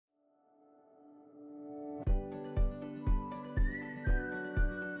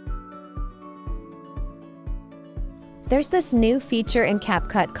There's this new feature in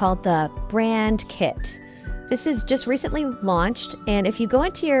CapCut called the Brand Kit. This is just recently launched, and if you go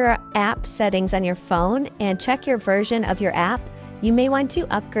into your app settings on your phone and check your version of your app, you may want to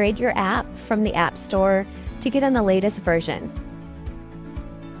upgrade your app from the App Store to get on the latest version.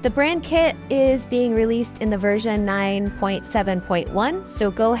 The Brand Kit is being released in the version 9.7.1,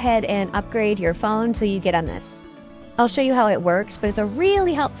 so go ahead and upgrade your phone so you get on this. I'll show you how it works, but it's a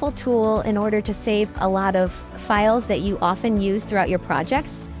really helpful tool in order to save a lot of files that you often use throughout your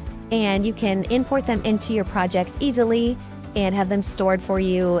projects, and you can import them into your projects easily and have them stored for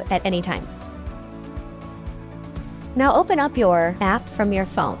you at any time. Now open up your app from your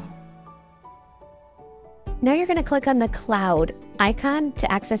phone. Now you're going to click on the cloud icon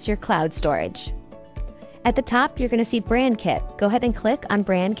to access your cloud storage. At the top, you're going to see Brand Kit. Go ahead and click on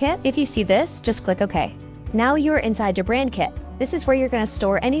Brand Kit. If you see this, just click OK. Now you're inside your Brand Kit. This is where you're going to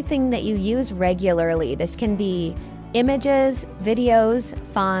store anything that you use regularly. This can be images, videos,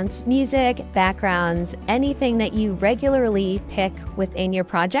 fonts, music, backgrounds, anything that you regularly pick within your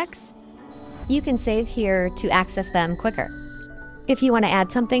projects. You can save here to access them quicker. If you want to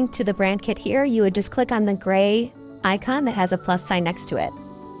add something to the Brand Kit here, you would just click on the gray icon that has a plus sign next to it.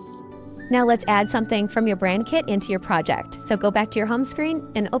 Now let's add something from your Brand Kit into your project. So go back to your home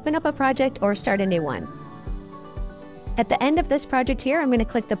screen and open up a project or start a new one. At the end of this project here, I'm going to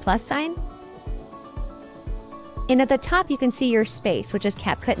click the plus sign. And at the top, you can see your space, which is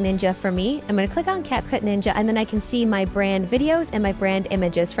CapCut Ninja for me. I'm going to click on CapCut Ninja, and then I can see my brand videos and my brand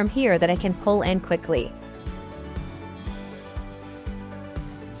images from here that I can pull in quickly.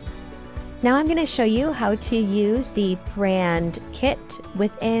 Now I'm going to show you how to use the Brand Kit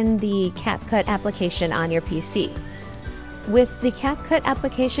within the CapCut application on your PC. With the CapCut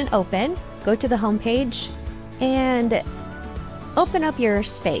application open, go to the home page and open up your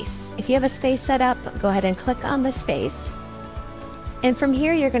space. If you have a space set up, go ahead and click on the space. And from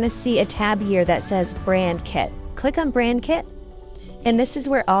here, you're going to see a tab here that says Brand Kit. Click on Brand Kit, and this is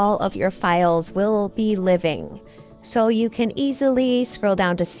where all of your files will be living. So you can easily scroll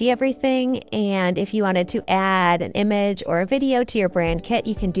down to see everything, and if you wanted to add an image or a video to your Brand Kit,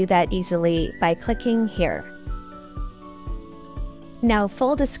 you can do that easily by clicking here. Now,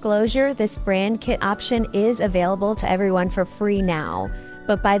 full disclosure, this Brand Kit option is available to everyone for free now.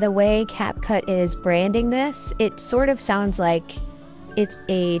 But by the way CapCut is branding this, it sort of sounds like it's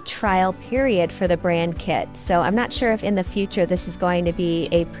a trial period for the Brand Kit. So I'm not sure if in the future this is going to be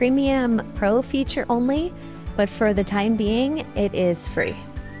a premium pro feature only, but for the time being, it is free.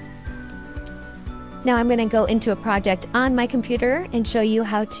 Now I'm going to go into a project on my computer and show you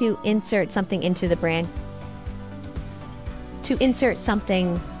how to insert something into the brand. To insert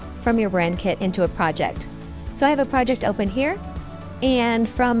something from your Brand Kit into a project. So I have a project open here, and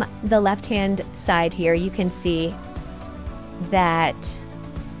from the left-hand side here, you can see that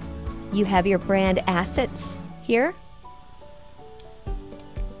you have your brand assets here.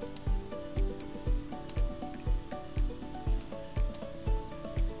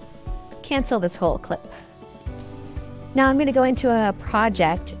 Cancel this whole clip. Now I'm going to go into a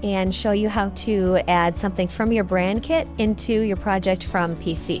project and show you how to add something from your Brand Kit into your project from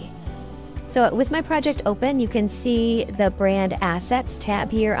PC. So with my project open, you can see the Brand Assets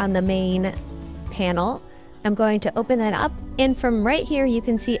tab here on the main panel. I'm going to open that up, and from right here you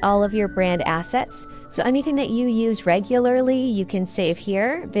can see all of your brand assets. So anything that you use regularly, you can save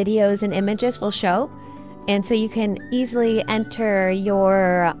here. Videos and images will show, and so you can easily enter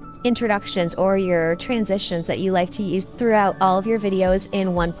your introductions or your transitions that you like to use throughout all of your videos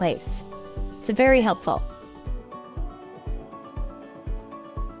in one place. It's very helpful.